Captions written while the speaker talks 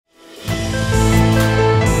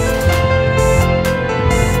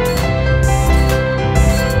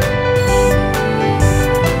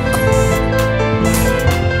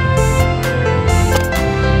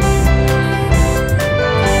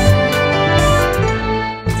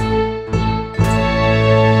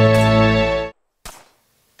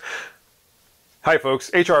Hi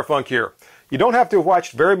folks, HR Funk here. You don't have to have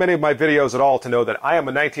watched very many of my videos at all to know that I am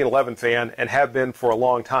a 1911 fan and have been for a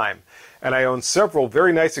long time. And I own several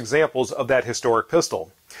very nice examples of that historic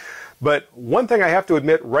pistol. But one thing I have to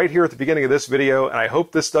admit right here at the beginning of this video, and I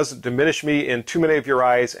hope this doesn't diminish me in too many of your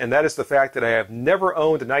eyes, and that is the fact that I have never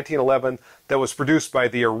owned a 1911 that was produced by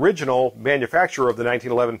the original manufacturer of the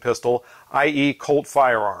 1911 pistol, i.e. Colt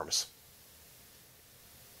Firearms.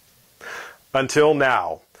 Until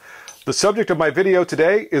now. The subject of my video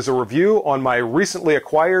today is a review on my recently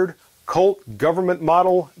acquired Colt Government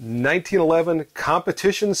Model 1911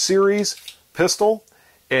 Competition Series pistol.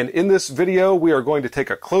 And in this video, we are going to take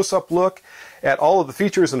a close-up look at all of the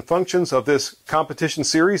features and functions of this Competition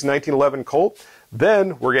Series 1911 Colt.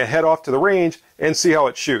 Then we're going to head off to the range and see how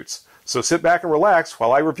it shoots. So sit back and relax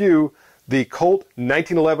while I review the Colt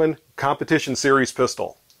 1911 Competition Series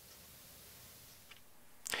pistol.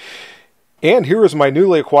 And here is my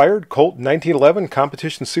newly acquired Colt 1911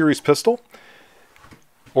 Competition Series pistol,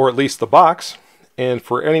 or at least the box. And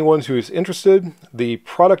for anyone who is interested, the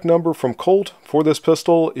product number from Colt for this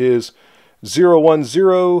pistol is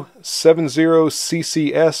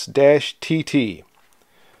 01070CCS-TT.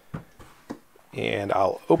 And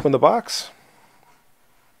I'll open the box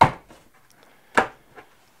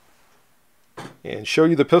and show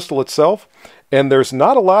you the pistol itself. And there's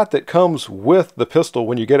not a lot that comes with the pistol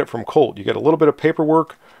when you get it from Colt. You get a little bit of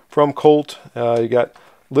paperwork from Colt. You got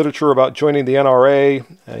literature about joining the NRA.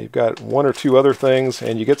 You've got one or two other things,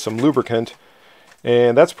 and you get some lubricant.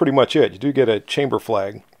 And that's pretty much it. You do get a chamber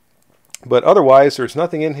flag. But otherwise, there's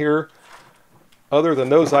nothing in here other than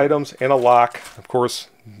those items and a lock. Of course,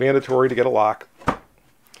 mandatory to get a lock.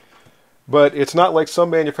 But it's not like some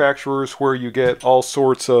manufacturers where you get all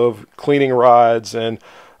sorts of cleaning rods and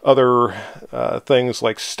other things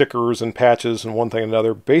like stickers and patches and one thing and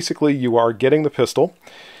another. Basically, you are getting the pistol.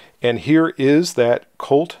 And here is that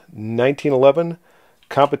Colt 1911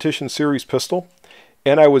 Competition Series pistol.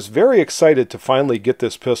 And I was very excited to finally get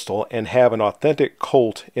this pistol and have an authentic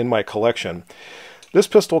Colt in my collection. This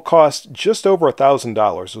pistol cost just over $1,000.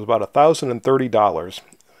 It was about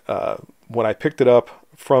 $1,030 when I picked it up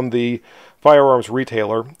from the firearms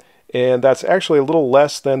retailer. And that's actually a little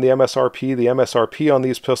less than the MSRP. The MSRP on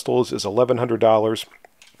these pistols is $1,100.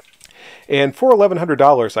 And for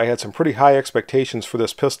 $1,100, I had some pretty high expectations for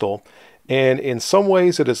this pistol. And in some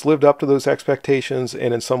ways, it has lived up to those expectations,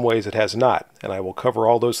 and in some ways, it has not. And I will cover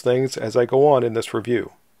all those things as I go on in this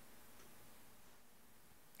review.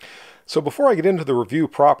 So before I get into the review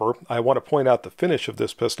proper, I want to point out the finish of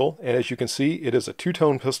this pistol. And as you can see, it is a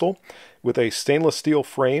two-tone pistol with a stainless steel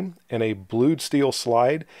frame and a blued steel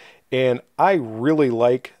slide. And I really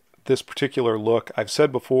like this particular look. I've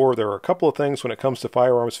said before, there are a couple of things when it comes to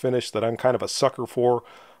firearms finish that I'm kind of a sucker for.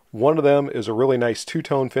 One of them is a really nice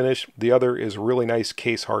two-tone finish. The other is really nice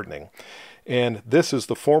case hardening. And this is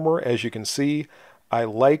the former, as you can see. I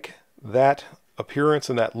like that appearance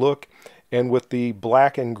and that look. And with the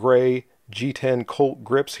black and gray G10 Colt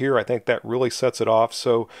grips here, I think that really sets it off.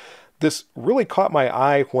 So this really caught my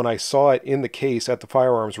eye when I saw it in the case at the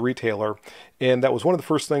firearms retailer, and that was one of the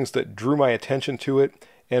first things that drew my attention to it.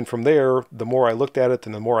 And from there, the more I looked at it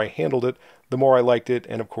and the more I handled it, the more I liked it,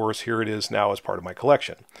 and of course here it is now as part of my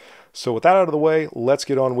collection. So with that out of the way, let's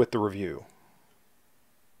get on with the review.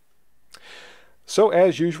 So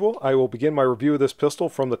as usual, I will begin my review of this pistol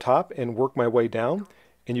from the top and work my way down.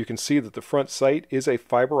 And you can see that the front sight is a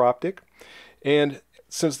fiber optic. And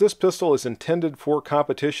since this pistol is intended for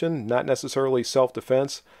competition, not necessarily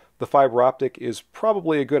self-defense, the fiber optic is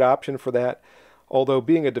probably a good option for that. Although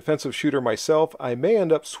being a defensive shooter myself, I may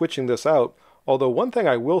end up switching this out. Although one thing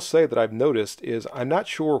I will say that I've noticed is I'm not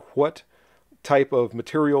sure what type of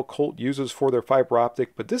material Colt uses for their fiber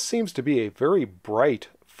optic, but this seems to be a very bright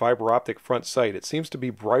fiber optic front sight. It seems to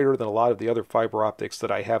be brighter than a lot of the other fiber optics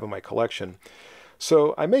that I have in my collection.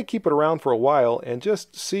 So I may keep it around for a while and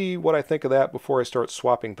just see what I think of that before I start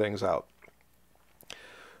swapping things out.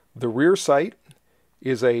 The rear sight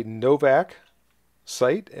is a Novak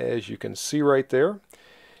sight, as you can see right there.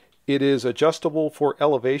 It is adjustable for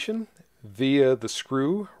elevation via the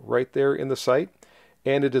screw right there in the sight.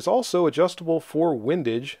 And it is also adjustable for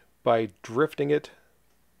windage by drifting it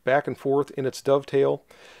back and forth in its dovetail.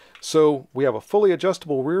 So we have a fully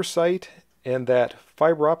adjustable rear sight and that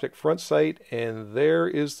fiber optic front sight, and there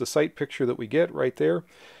is the sight picture that we get right there,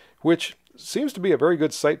 which seems to be a very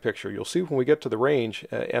good sight picture. You'll see when we get to the range,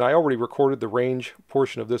 and I already recorded the range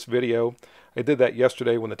portion of this video. I did that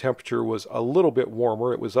yesterday when the temperature was a little bit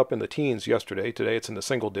warmer. It was up in the teens yesterday. Today it's in the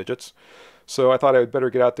single digits. So I thought I would better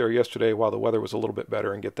get out there yesterday while the weather was a little bit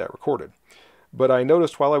better and get that recorded. But I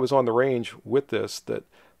noticed while I was on the range with this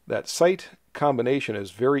that sight combination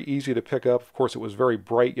is very easy to pick up. Of course, it was very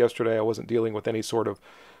bright yesterday. I wasn't dealing with any sort of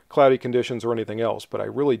cloudy conditions or anything else, but I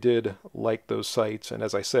really did like those sights, and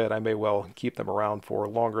as I said, I may well keep them around for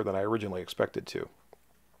longer than I originally expected to.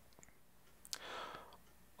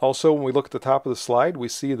 Also, when we look at the top of the slide, we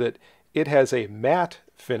see that it has a matte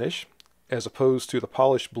finish as opposed to the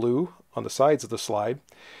polished blue on the sides of the slide.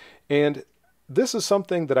 And this is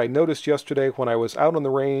something that I noticed yesterday when I was out on the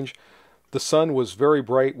range. The sun was very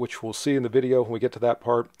bright, which we'll see in the video when we get to that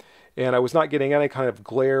part. And I was not getting any kind of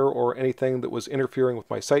glare or anything that was interfering with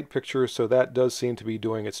my sight picture, so that does seem to be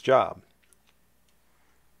doing its job.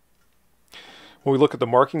 When we look at the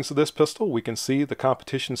markings of this pistol, we can see the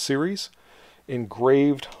competition series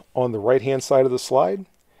engraved on the right-hand side of the slide.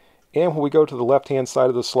 And when we go to the left-hand side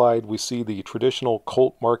of the slide, we see the traditional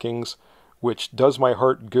Colt markings, which does my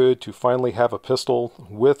heart good to finally have a pistol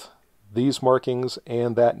with these markings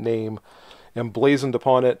and that name emblazoned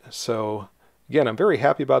upon it. So again, I'm very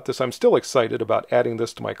happy about this. I'm still excited about adding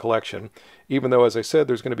this to my collection, even though, as I said,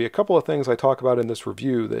 there's going to be a couple of things I talk about in this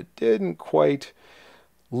review that didn't quite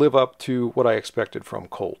live up to what I expected from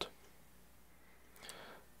Colt.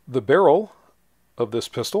 The barrel of this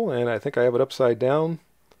pistol, and I think I have it upside down.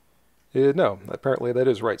 No, apparently that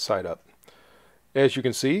is right side up. As you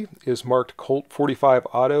can see, is marked Colt 45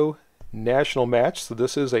 Auto National Match. So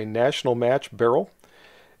this is a National Match barrel.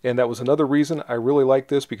 And that was another reason I really like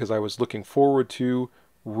this, because I was looking forward to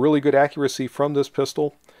really good accuracy from this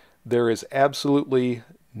pistol. There is absolutely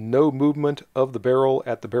no movement of the barrel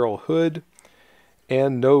at the barrel hood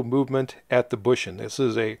and no movement at the bushing. This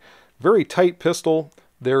is a very tight pistol.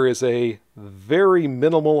 There is a very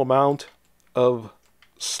minimal amount of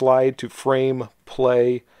slide to frame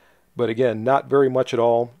play, but again, not very much at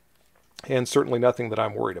all, and certainly nothing that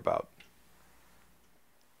I'm worried about.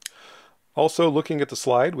 Also, looking at the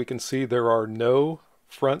slide, we can see there are no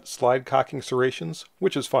front slide cocking serrations,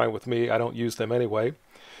 which is fine with me. I don't use them anyway.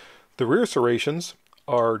 The rear serrations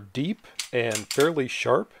are deep and fairly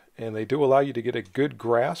sharp, and they do allow you to get a good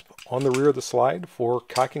grasp on the rear of the slide for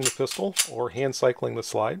cocking the pistol or hand cycling the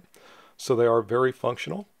slide. So they are very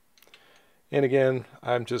functional. And again,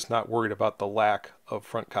 I'm just not worried about the lack of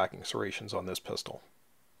front cocking serrations on this pistol.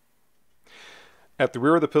 At the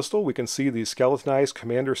rear of the pistol, we can see the skeletonized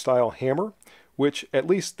commander-style hammer, which at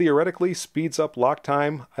least theoretically speeds up lock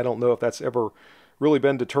time. I don't know if that's ever really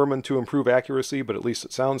been determined to improve accuracy, but at least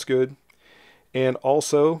it sounds good. And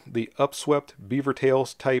also the upswept beaver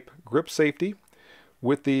tails type grip safety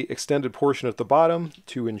with the extended portion at the bottom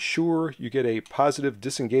to ensure you get a positive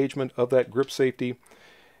disengagement of that grip safety.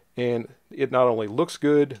 And it not only looks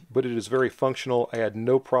good, but it is very functional. I had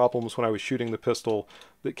no problems when I was shooting the pistol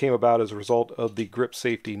that came about as a result of the grip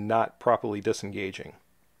safety not properly disengaging.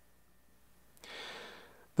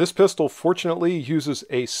 This pistol fortunately uses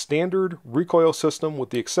a standard recoil system, with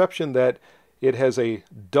the exception that it has a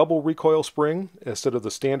double recoil spring instead of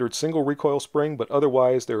the standard single recoil spring, but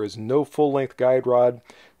otherwise there is no full-length guide rod,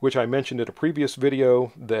 which I mentioned in a previous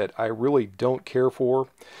video that I really don't care for.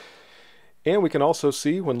 And we can also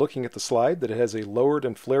see when looking at the slide that it has a lowered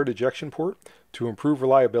and flared ejection port to improve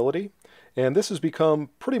reliability. And this has become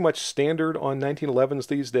pretty much standard on 1911s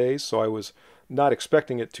these days, so I was not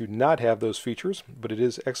expecting it to not have those features, but it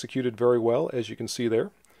is executed very well, as you can see there.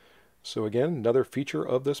 So again, another feature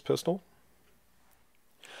of this pistol.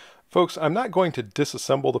 Folks, I'm not going to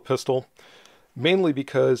disassemble the pistol, mainly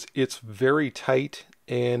because it's very tight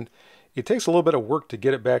and it takes a little bit of work to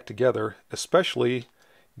get it back together, especially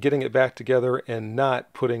getting it back together and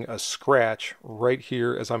not putting a scratch right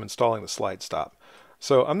here as I'm installing the slide stop.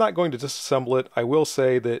 So I'm not going to disassemble it. I will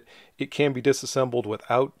say that it can be disassembled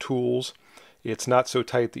without tools. It's not so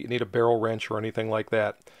tight that you need a barrel wrench or anything like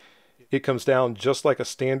that. It comes down just like a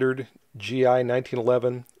standard GI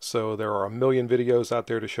 1911, so there are a million videos out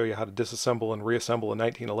there to show you how to disassemble and reassemble a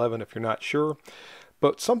 1911 if you're not sure.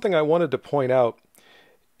 But something I wanted to point out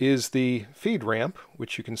is the feed ramp,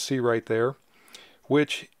 which you can see right there,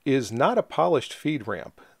 which is not a polished feed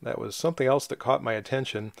ramp. That was something else that caught my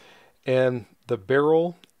attention. And the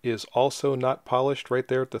barrel is also not polished right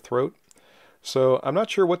there at the throat. So I'm not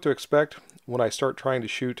sure what to expect when I start trying to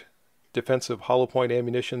shoot defensive hollow point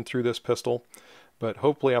ammunition through this pistol, but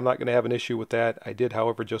hopefully I'm not going to have an issue with that. I did,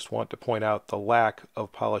 however, just want to point out the lack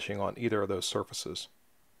of polishing on either of those surfaces.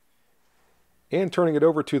 And turning it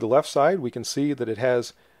over to the left side, we can see that it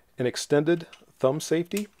has an extended thumb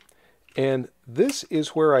safety. And this is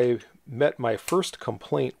where I met my first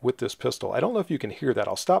complaint with this pistol. I don't know if you can hear that.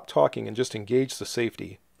 I'll stop talking and just engage the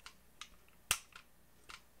safety.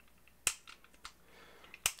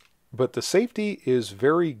 but the safety is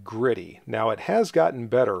very gritty. Now, it has gotten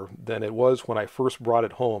better than it was when I first brought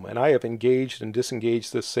it home, and I have engaged and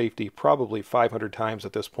disengaged this safety probably 500 times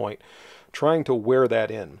at this point, trying to wear that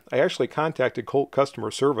in. I actually contacted Colt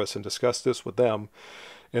customer service and discussed this with them,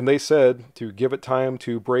 and they said to give it time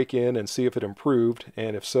to break in and see if it improved,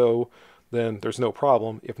 and if so, then there's no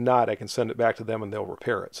problem. If not, I can send it back to them and they'll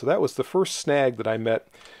repair it. So that was the first snag that I met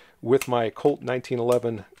with my Colt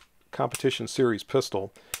 1911 Competition Series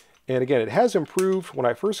pistol. And again, it has improved. When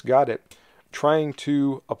I first got it, trying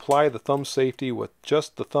to apply the thumb safety with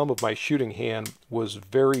just the thumb of my shooting hand was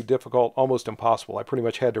very difficult, almost impossible. I pretty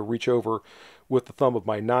much had to reach over with the thumb of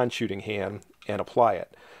my non-shooting hand and apply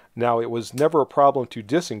it. Now, it was never a problem to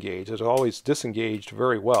disengage. It always disengaged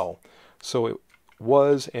very well. So it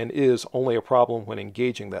was and is only a problem when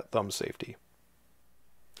engaging that thumb safety.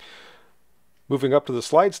 Moving up to the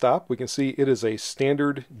slide stop, we can see it is a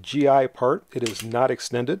standard GI part. It is not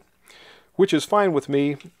extended, which is fine with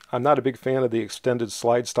me. I'm not a big fan of the extended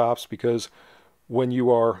slide stops because when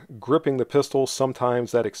you are gripping the pistol,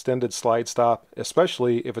 sometimes that extended slide stop,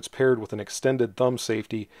 especially if it's paired with an extended thumb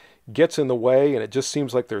safety, gets in the way, and it just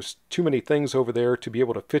seems like there's too many things over there to be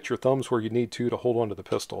able to fit your thumbs where you need to hold onto the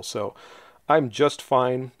pistol. So I'm just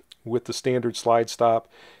fine with the standard slide stop,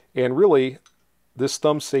 and really this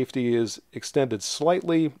thumb safety is extended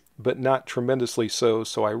slightly but not tremendously so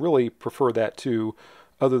I really prefer that too,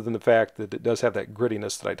 other than the fact that it does have that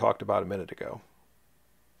grittiness that I talked about a minute ago.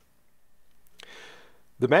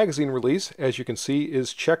 The magazine release, as you can see,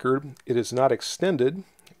 is checkered. It is not extended,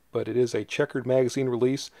 but it is a checkered magazine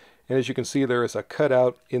release, and as you can see, there is a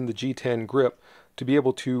cutout in the G10 grip to be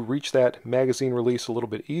able to reach that magazine release a little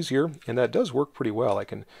bit easier, and that does work pretty well. I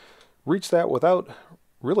can reach that without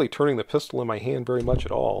really turning the pistol in my hand very much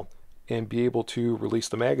at all and be able to release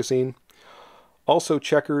the magazine. Also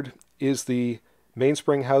checkered is the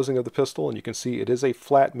mainspring housing of the pistol, and you can see it is a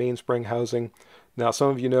flat mainspring housing. Now, some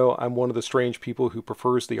of you know I'm one of the strange people who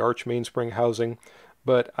prefers the arch mainspring housing,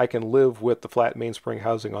 but I can live with the flat mainspring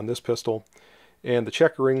housing on this pistol. And the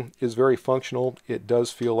checkering is very functional. It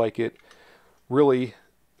does feel like it really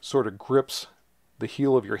sort of grips the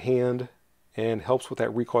heel of your hand and helps with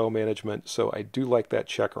that recoil management, so I do like that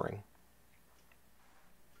checkering.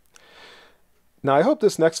 Now, I hope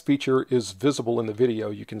this next feature is visible in the video.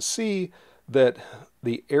 You can see that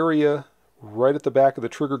the area right at the back of the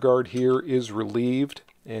trigger guard here is relieved,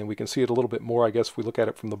 and we can see it a little bit more, I guess, if we look at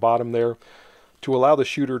it from the bottom there, to allow the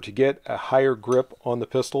shooter to get a higher grip on the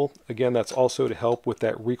pistol. Again, that's also to help with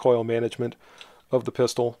that recoil management of the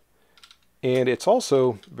pistol. And it's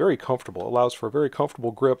also very comfortable. It allows for a very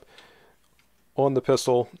comfortable grip on the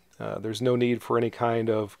pistol. There's no need for any kind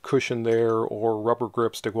of cushion there or rubber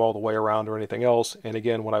grips to go all the way around or anything else. And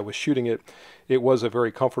again, when I was shooting it, it was a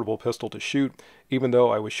very comfortable pistol to shoot, even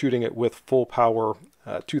though I was shooting it with full power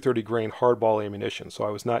 230 grain hardball ammunition. So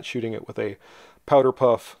I was not shooting it with a powder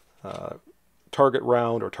puff target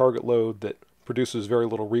round or target load that produces very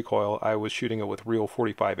little recoil. I was shooting it with real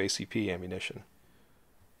 45 ACP ammunition.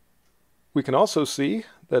 We can also see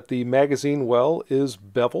that the magazine well is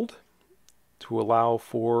beveled to allow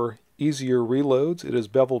for easier reloads. It is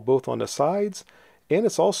beveled both on the sides, and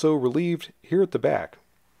it's also relieved here at the back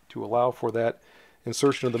to allow for that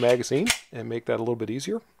insertion of the magazine and make that a little bit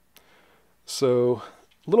easier. So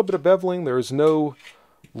a little bit of beveling. There is no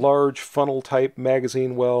large funnel type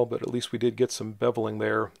magazine well, but at least we did get some beveling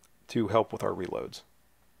there to help with our reloads.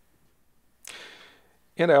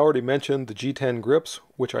 And I already mentioned the G10 grips,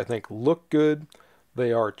 which I think look good.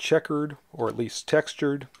 They are checkered, or at least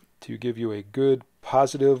textured, to give you a good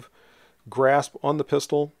positive grasp on the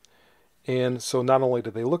pistol. And so not only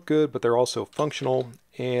do they look good, but they're also functional,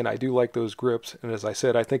 and I do like those grips. And as I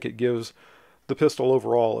said, I think it gives the pistol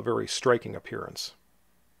overall a very striking appearance.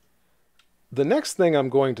 The next thing I'm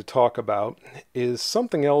going to talk about is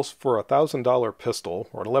something else for a $1,000 pistol,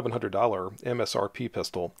 or an $1,100 MSRP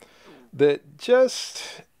pistol, that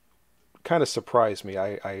just kind of surprised me.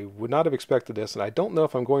 I would not have expected this, and I don't know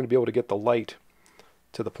if I'm going to be able to get the light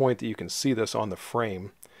to the point that you can see this on the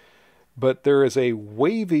frame. But there is a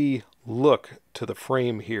wavy look to the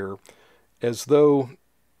frame here, as though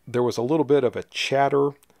there was a little bit of a chatter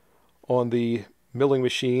on the milling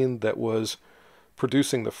machine that was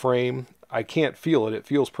producing the frame. I can't feel it. It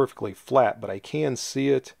feels perfectly flat, but I can see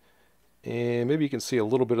it. And maybe you can see a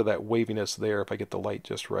little bit of that waviness there if I get the light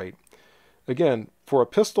just right. Again, for a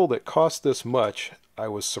pistol that cost this much, I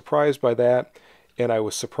was surprised by that, and I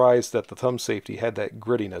was surprised that the thumb safety had that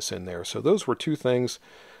grittiness in there. So those were two things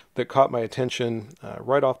that caught my attention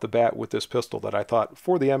right off the bat with this pistol that I thought,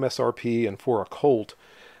 for the MSRP and for a Colt,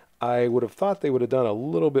 I would have thought they would have done a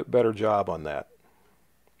little bit better job on that.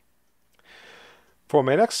 For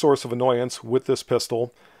my next source of annoyance with this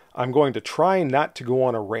pistol, I'm going to try not to go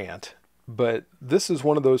on a rant, but this is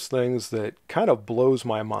one of those things that kind of blows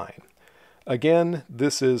my mind. Again,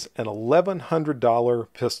 this is an $1,100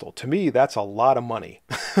 pistol. To me, that's a lot of money.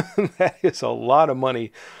 That is a lot of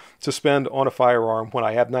money to spend on a firearm when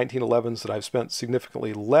I have 1911s that I've spent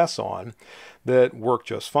significantly less on that work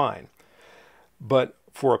just fine. But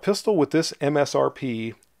for a pistol with this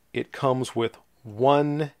MSRP, it comes with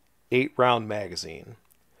one 8-round magazine.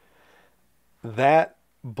 That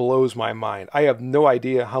blows my mind. I have no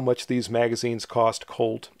idea how much these magazines cost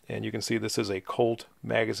Colt, and you can see this is a Colt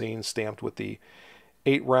magazine stamped with the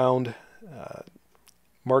 8-round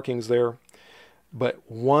markings there. But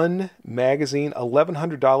one magazine,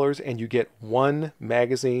 $1,100, and you get one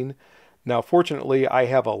magazine. Now, fortunately, I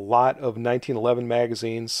have a lot of 1911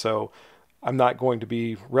 magazines, so I'm not going to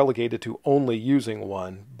be relegated to only using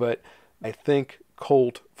one, but I think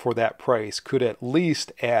Colt, for that price, could at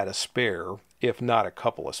least add a spare, if not a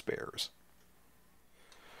couple of spares.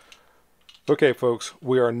 Okay, folks,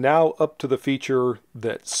 we are now up to the feature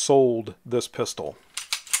that sold this pistol.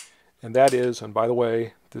 And that is, and by the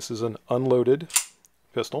way, this is an unloaded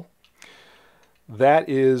pistol. That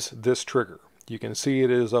is this trigger. You can see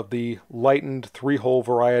it is of the lightened 3-hole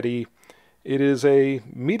variety. It is a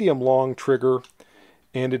medium-long trigger,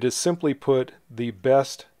 and it is simply put the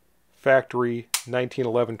best factory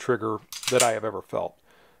 1911 trigger that I have ever felt.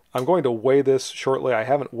 I'm going to weigh this shortly. I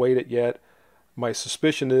haven't weighed it yet. My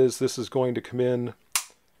suspicion is this is going to come in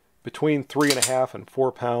between 3.5 and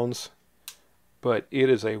 4 pounds, but it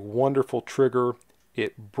is a wonderful trigger.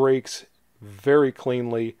 It breaks very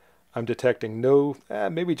cleanly. I'm detecting no,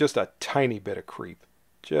 maybe just a tiny bit of creep.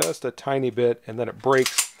 Just a tiny bit, and then it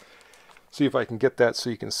breaks. See if I can get that so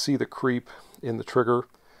you can see the creep in the trigger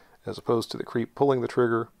as opposed to the creep pulling the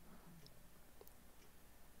trigger.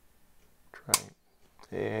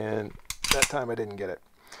 And that time I didn't get it.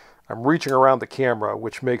 I'm reaching around the camera,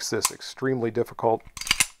 which makes this extremely difficult.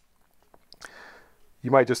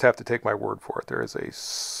 You might just have to take my word for it. There is a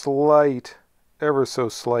slight, ever so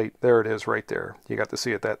slight, there it is right there. You got to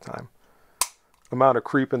see it that time. Amount of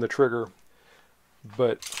creep in the trigger,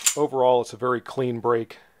 but overall it's a very clean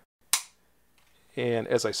break. And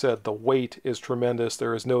as I said, the weight is tremendous.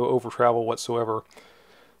 There is no over travel whatsoever.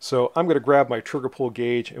 So I'm going to grab my trigger pull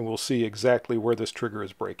gauge and we'll see exactly where this trigger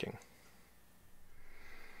is breaking.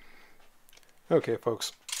 Okay,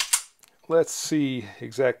 folks, let's see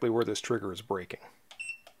exactly where this trigger is breaking.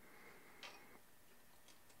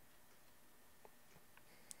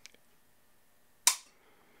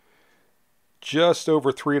 Just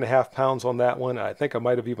over 3.5 pounds on that one. I think I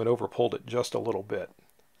might have even overpulled it just a little bit.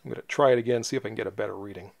 I'm going to try it again, see if I can get a better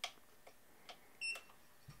reading.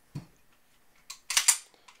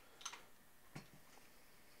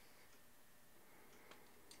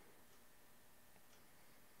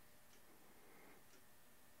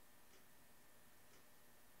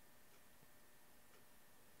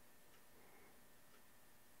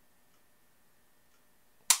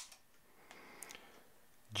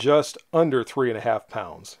 Just under 3.5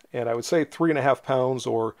 pounds. And I would say 3.5 pounds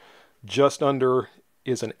or just under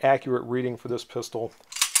is an accurate reading for this pistol.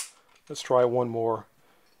 Let's try one more.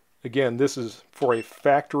 Again, this is for a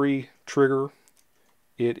factory trigger.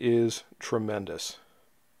 It is tremendous.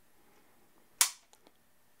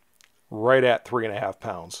 Right at 3.5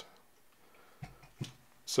 pounds.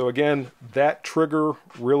 So again, that trigger,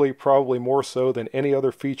 really probably more so than any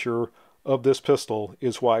other feature of this pistol,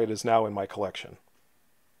 is why it is now in my collection.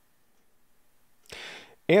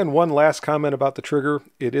 And one last comment about the trigger.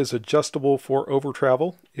 It is adjustable for over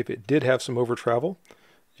travel. If it did have some over travel,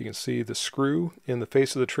 you can see the screw in the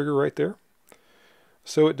face of the trigger right there.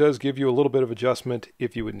 So it does give you a little bit of adjustment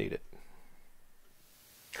if you would need it.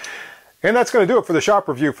 And that's going to do it for the shop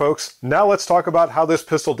review, folks. Now let's talk about how this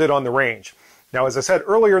pistol did on the range. Now, as I said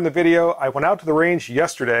earlier in the video, I went out to the range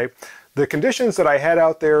yesterday. The conditions that I had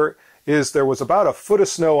out there is there was about a foot of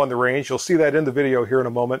snow on the range. You'll see that in the video here in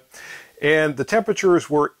a moment. And the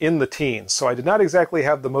temperatures were in the teens, so I did not exactly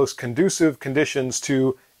have the most conducive conditions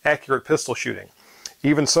to accurate pistol shooting.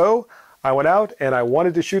 Even so, I went out and I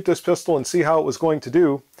wanted to shoot this pistol and see how it was going to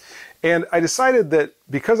do. And I decided that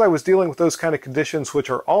because I was dealing with those kind of conditions,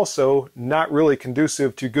 which are also not really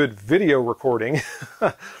conducive to good video recording,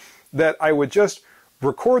 that I would just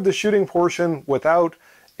record the shooting portion without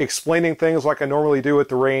explaining things like I normally do at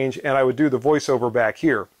the range, and I would do the voiceover back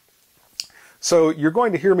here. So you're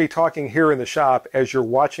going to hear me talking here in the shop as you're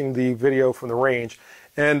watching the video from the range.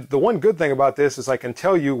 And the one good thing about this is I can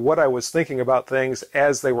tell you what I was thinking about things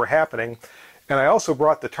as they were happening, And I also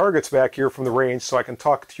brought the targets back here from the range so I can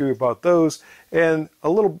talk to you about those, and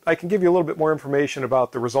I can give you a little bit more information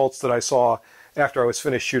about the results that I saw after I was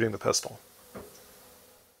finished shooting the pistol.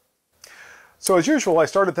 So as usual, I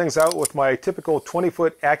started things out with my typical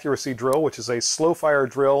 20-foot accuracy drill, which is a slow fire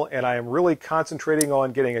drill, and I am really concentrating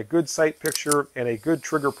on getting a good sight picture and a good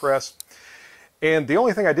trigger press. And the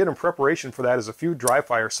only thing I did in preparation for that is a few dry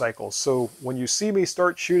fire cycles. So when you see me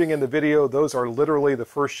start shooting in the video, those are literally the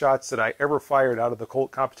first shots that I ever fired out of the Colt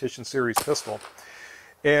Competition Series pistol.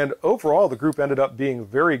 And overall, the group ended up being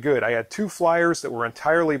very good. I had 2 flyers that were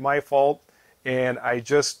entirely my fault, and I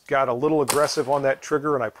just got a little aggressive on that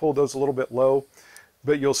trigger and I pulled those a little bit low.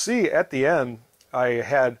 But you'll see at the end, I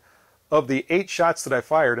had, of the 8 shots that I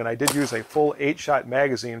fired, and I did use a full 8-shot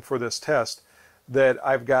magazine for this test, that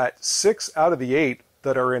I've got 6 out of the 8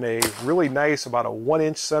 that are in a really nice, about a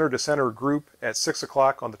 1-inch center-to-center group at 6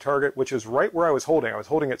 o'clock on the target, which is right where I was holding. I was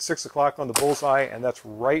holding at 6 o'clock on the bullseye, and that's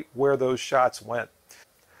right where those shots went.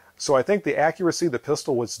 So I think the accuracy the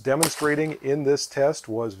pistol was demonstrating in this test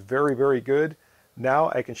was very, very good.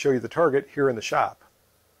 Now I can show you the target here in the shop.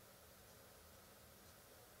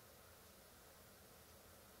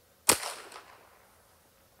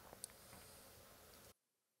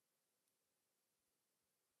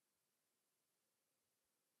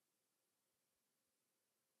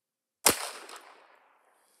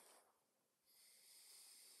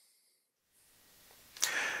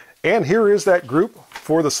 And here is that group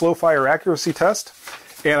for the slow fire accuracy test.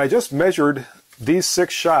 And I just measured these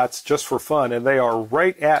 6 shots just for fun, and they are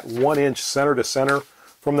right at 1 inch center to center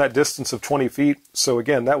from that distance of 20 feet. So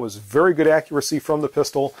again, that was very good accuracy from the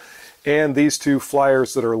pistol. And these 2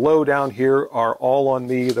 flyers that are low down here are all on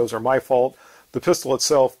me. Those are my fault. The pistol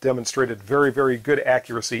itself demonstrated very, very good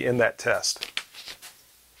accuracy in that test.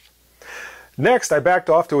 Next, I backed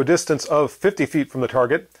off to a distance of 50 feet from the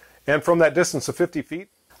target. And from that distance of 50 feet,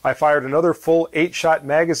 I fired another full 8-shot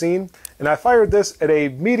magazine, and I fired this at a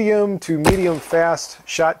medium to medium fast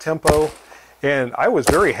shot tempo, and I was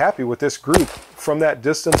very happy with this group. From that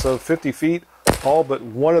distance of 50 feet, all but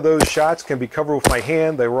one of those shots can be covered with my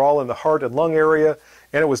hand. They were all in the heart and lung area,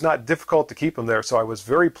 and it was not difficult to keep them there, so I was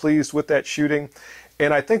very pleased with that shooting.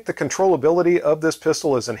 And I think the controllability of this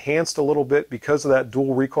pistol is enhanced a little bit because of that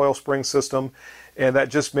dual recoil spring system, and that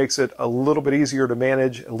just makes it a little bit easier to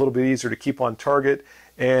manage, a little bit easier to keep on target.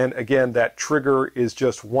 And again, that trigger is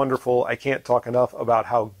just wonderful. I can't talk enough about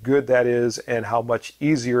how good that is and how much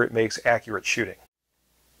easier it makes accurate shooting.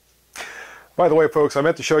 By the way, folks, I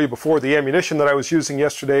meant to show you before, the ammunition that I was using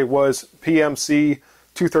yesterday was PMC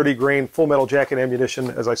 230 grain full metal jacket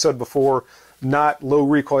ammunition. As I said before, not low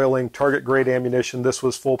recoiling target grade ammunition. This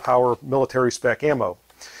was full power military spec ammo.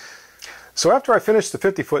 So after I finished the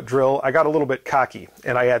 50-foot drill, I got a little bit cocky,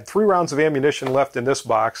 and I had 3 rounds of ammunition left in this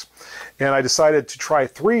box, and I decided to try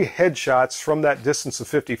 3 headshots from that distance of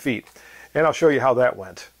 50 feet, and I'll show you how that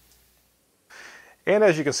went. And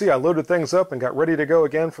as you can see, I loaded things up and got ready to go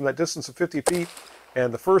again from that distance of 50 feet,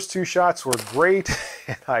 and the first 2 shots were great,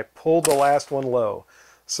 and I pulled the last one low.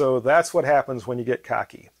 So that's what happens when you get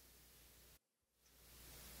cocky.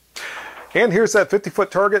 And here's that 50-foot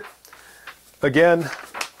target. Again,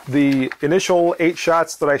 the initial 8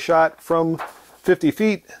 shots that I shot from 50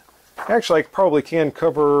 feet, actually I probably can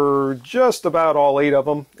cover just about all 8 of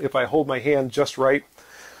them if I hold my hand just right.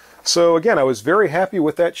 So again, I was very happy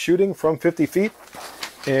with that shooting from 50 feet.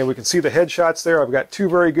 And we can see the headshots there. I've got 2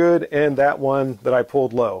 very good and that one that I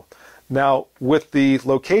pulled low. Now, with the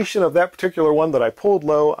location of that particular one that I pulled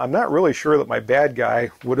low, I'm not really sure that my bad guy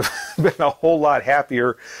would have been a whole lot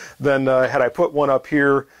happier than had I put one up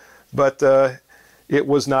here. But it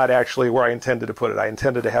was not actually where I intended to put it. I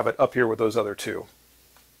intended to have it up here with those other 2.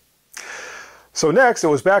 So next, it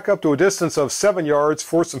was back up to a distance of 7 yards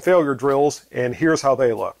for some failure drills, and here's how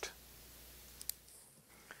they looked.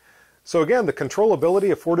 So again, the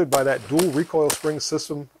controllability afforded by that dual recoil spring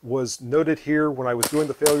system was noted here when I was doing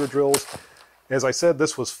the failure drills. As I said,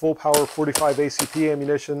 this was full power 45 ACP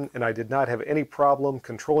ammunition, and I did not have any problem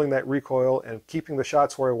controlling that recoil and keeping the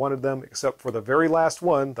shots where I wanted them, except for the very last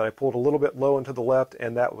one that I pulled a little bit low and to the left,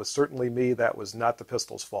 and that was certainly me. That was not the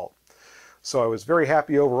pistol's fault. So I was very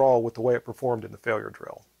happy overall with the way it performed in the failure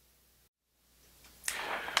drill.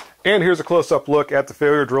 And here's a close-up look at the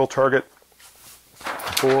failure drill target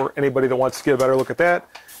for anybody that wants to get a better look at that.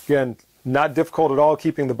 Again, not difficult at all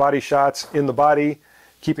keeping the body shots in the body,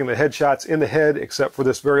 keeping the head shots in the head, except for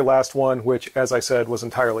this very last one, which, as I said, was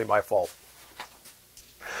entirely my fault.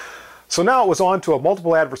 So now it was on to a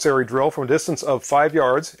multiple adversary drill from a distance of 5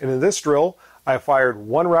 yards, and in this drill, I fired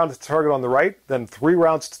 1 round at the target on the right, then 3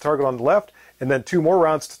 rounds at the target on the left, and then 2 more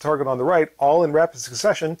rounds to target on the right, all in rapid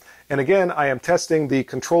succession. And again, I am testing the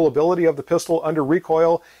controllability of the pistol under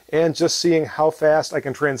recoil and just seeing how fast I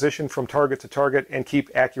can transition from target to target and keep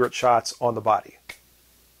accurate shots on the body.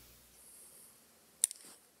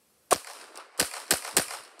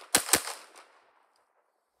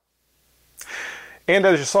 And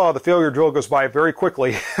as you saw, the failure drill goes by very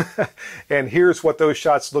quickly. And here's what those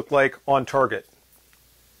shots look like on target.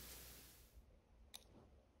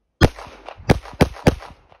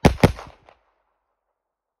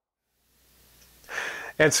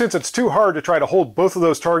 And since it's too hard to try to hold both of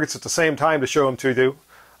those targets at the same time to show them to you,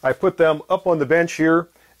 I put them up on the bench here,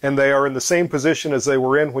 and they are in the same position as they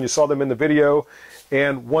were in when you saw them in the video.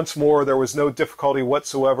 And once more, there was no difficulty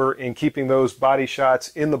whatsoever in keeping those body shots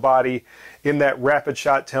in the body in that rapid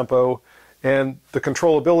shot tempo. And the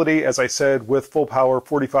controllability, as I said, with full power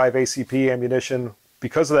 45 ACP ammunition,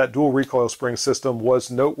 because of that dual recoil spring system,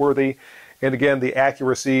 was noteworthy. And again, the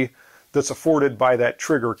accuracy that's afforded by that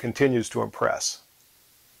trigger continues to impress.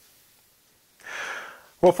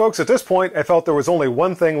 Well, folks, at this point, I felt there was only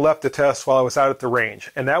one thing left to test while I was out at the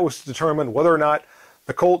range, and that was to determine whether or not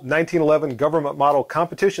the Colt 1911 Government Model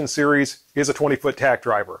Competition Series is a 20-foot tack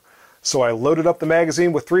driver. So I loaded up the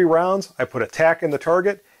magazine with 3 rounds, I put a tack in the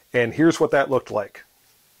target, and here's what that looked like.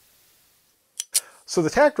 So the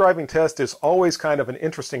tack driving test is always kind of an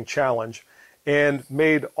interesting challenge, and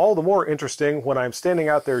made all the more interesting when I'm standing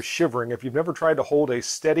out there shivering. If you've never tried to hold a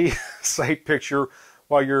steady sight picture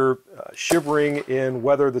while you're shivering in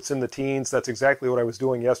weather that's in the teens, that's exactly what I was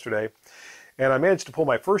doing yesterday. And I managed to pull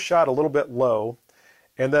my first shot a little bit low,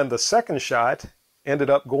 and then the second shot ended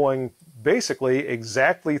up going basically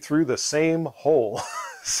exactly through the same hole.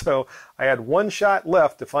 So I had 1 shot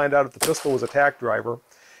left to find out if the pistol was a tack driver,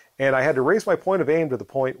 and I had to raise my point of aim to the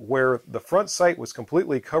point where the front sight was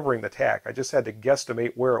completely covering the tack. I just had to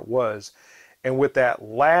guesstimate where it was. And with that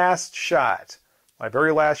last shot, my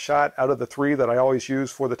very last shot out of the 3 that I always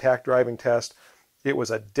use for the tack driving test, it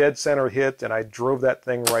was a dead center hit, and I drove that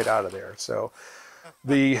thing right out of there. So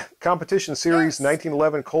the Competition Series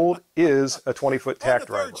 1911 Colt is a 20-foot tack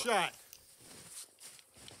driver.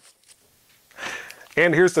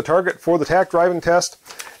 And here's the target for the tack driving test.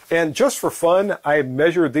 And just for fun, I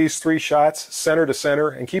measured these 3 shots center to center,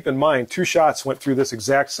 and keep in mind 2 shots went through this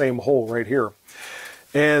exact same hole right here.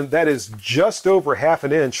 And that is just over ½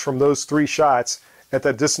 an inch from those 3 shots at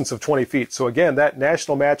that distance of 20 feet. So again, that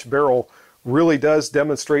national match barrel really does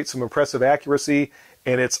demonstrate some impressive accuracy,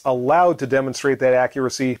 and it's allowed to demonstrate that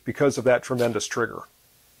accuracy because of that tremendous trigger.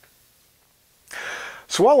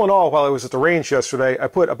 So all in all, while I was at the range yesterday, I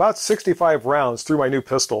put about 65 rounds through my new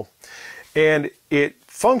pistol, and it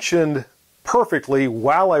functioned perfectly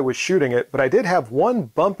while I was shooting it, but I did have one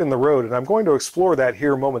bump in the road, and I'm going to explore that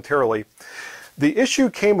here momentarily. The issue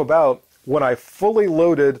came about when I fully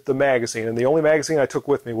loaded the magazine, and the only magazine I took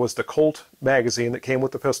with me was the Colt magazine that came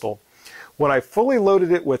with the pistol. When I fully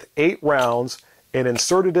loaded it with 8 rounds and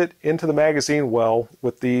inserted it into the magazine well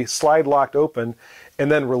with the slide locked open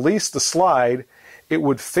and then released the slide, it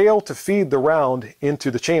would fail to feed the round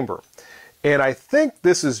into the chamber. And I think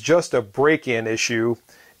this is just a break-in issue,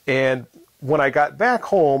 and when I got back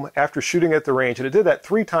home after shooting at the range, and it did that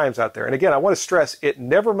 3 times out there, and again, I want to stress, it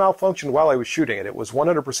never malfunctioned while I was shooting it. It was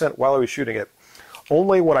 100% while I was shooting it.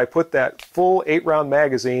 Only when I put that full 8-round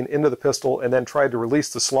magazine into the pistol and then tried to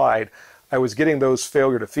release the slide, I was getting those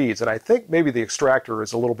failure to feeds. And I think maybe the extractor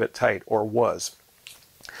is a little bit tight, or was.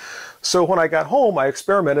 So when I got home, I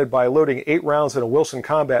experimented by loading 8 rounds in a Wilson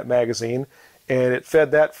Combat magazine, and it fed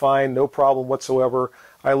that fine, no problem whatsoever.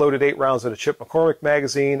 I loaded 8 rounds in a Chip McCormick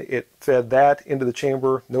magazine. It fed that into the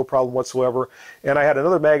chamber, no problem whatsoever. And I had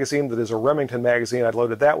another magazine that is a Remington magazine. I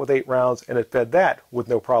loaded that with 8 rounds, and it fed that with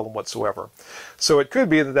no problem whatsoever. So it could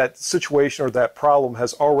be that that situation or that problem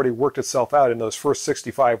has already worked itself out in those first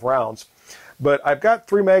 65 rounds. But I've got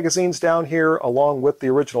 3 magazines down here along with the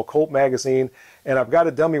original Colt magazine, and I've got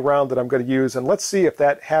a dummy round that I'm going to use. And let's see if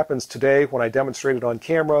that happens today when I demonstrate it on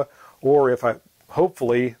camera, or if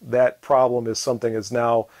hopefully that problem is something that's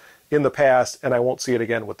now in the past and I won't see it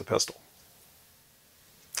again with the pistol.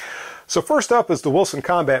 So first up is the Wilson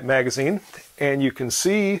Combat magazine, and you can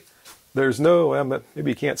see there's no,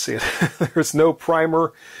 maybe you can't see it, there's no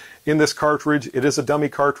primer in this cartridge. It is a dummy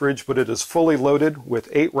cartridge, but it is fully loaded with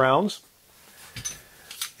 8 rounds.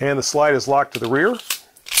 And the slide is locked to the rear.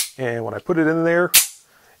 And when I put it in there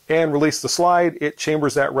and release the slide, it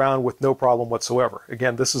chambers that round with no problem whatsoever.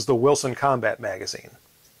 Again, this is the Wilson Combat magazine.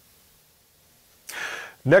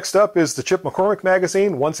 Next up is the Chip McCormick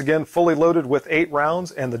magazine, once again fully loaded with 8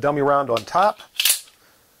 rounds and the dummy round on top.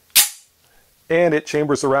 And it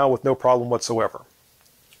chambers the round with no problem whatsoever.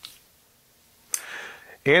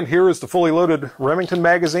 And here is the fully loaded Remington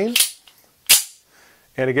magazine.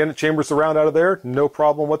 And again, it chambers the round out of there, no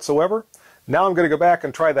problem whatsoever. Now I'm going to go back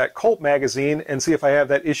and try that Colt magazine and see if I have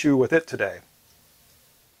that issue with it today.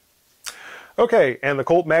 Okay, and the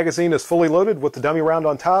Colt magazine is fully loaded with the dummy round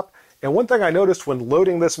on top. And one thing I noticed when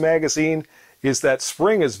loading this magazine is that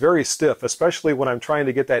spring is very stiff, especially when I'm trying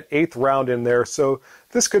to get that 8th round in there. So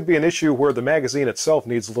this could be an issue where the magazine itself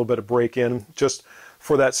needs a little bit of break in, just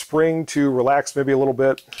for that spring to relax maybe a little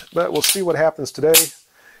bit. But we'll see what happens today.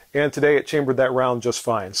 And today it chambered that round just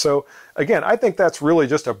fine. So again, I think that's really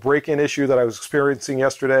just a break-in issue that I was experiencing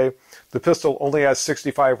yesterday. The pistol only has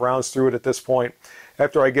 65 rounds through it at this point.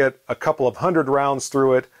 After I get a couple of 100 rounds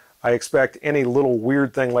through it, I expect any little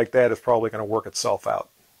weird thing like that is probably going to work itself out.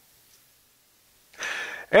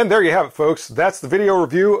 And there you have it, folks. That's the video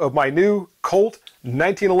review of my new Colt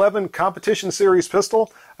 1911 Competition Series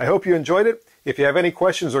pistol. I hope you enjoyed it. If you have any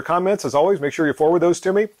questions or comments, as always, make sure you forward those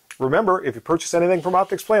to me. Remember, if you purchase anything from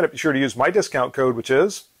Optics Planet, be sure to use my discount code, which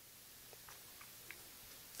is...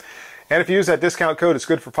 And if you use that discount code, it's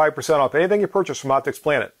good for 5% off anything you purchase from Optics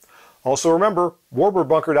Planet. Also remember,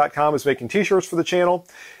 WarbirdBunker.com is making t-shirts for the channel.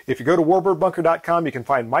 If you go to WarbirdBunker.com, you can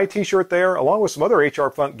find my t-shirt there, along with some other HR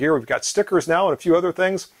Funk gear. We've got stickers now and a few other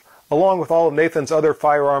things, along with all of Nathan's other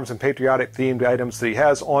firearms and patriotic-themed items that he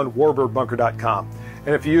has on WarbirdBunker.com.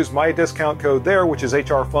 And if you use my discount code there, which is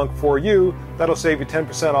HRFunk4U, that'll save you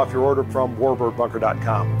 10% off your order from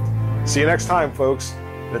WarbirdBunker.com. See you next time, folks.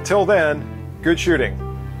 And until then, good shooting.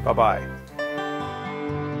 Bye-bye.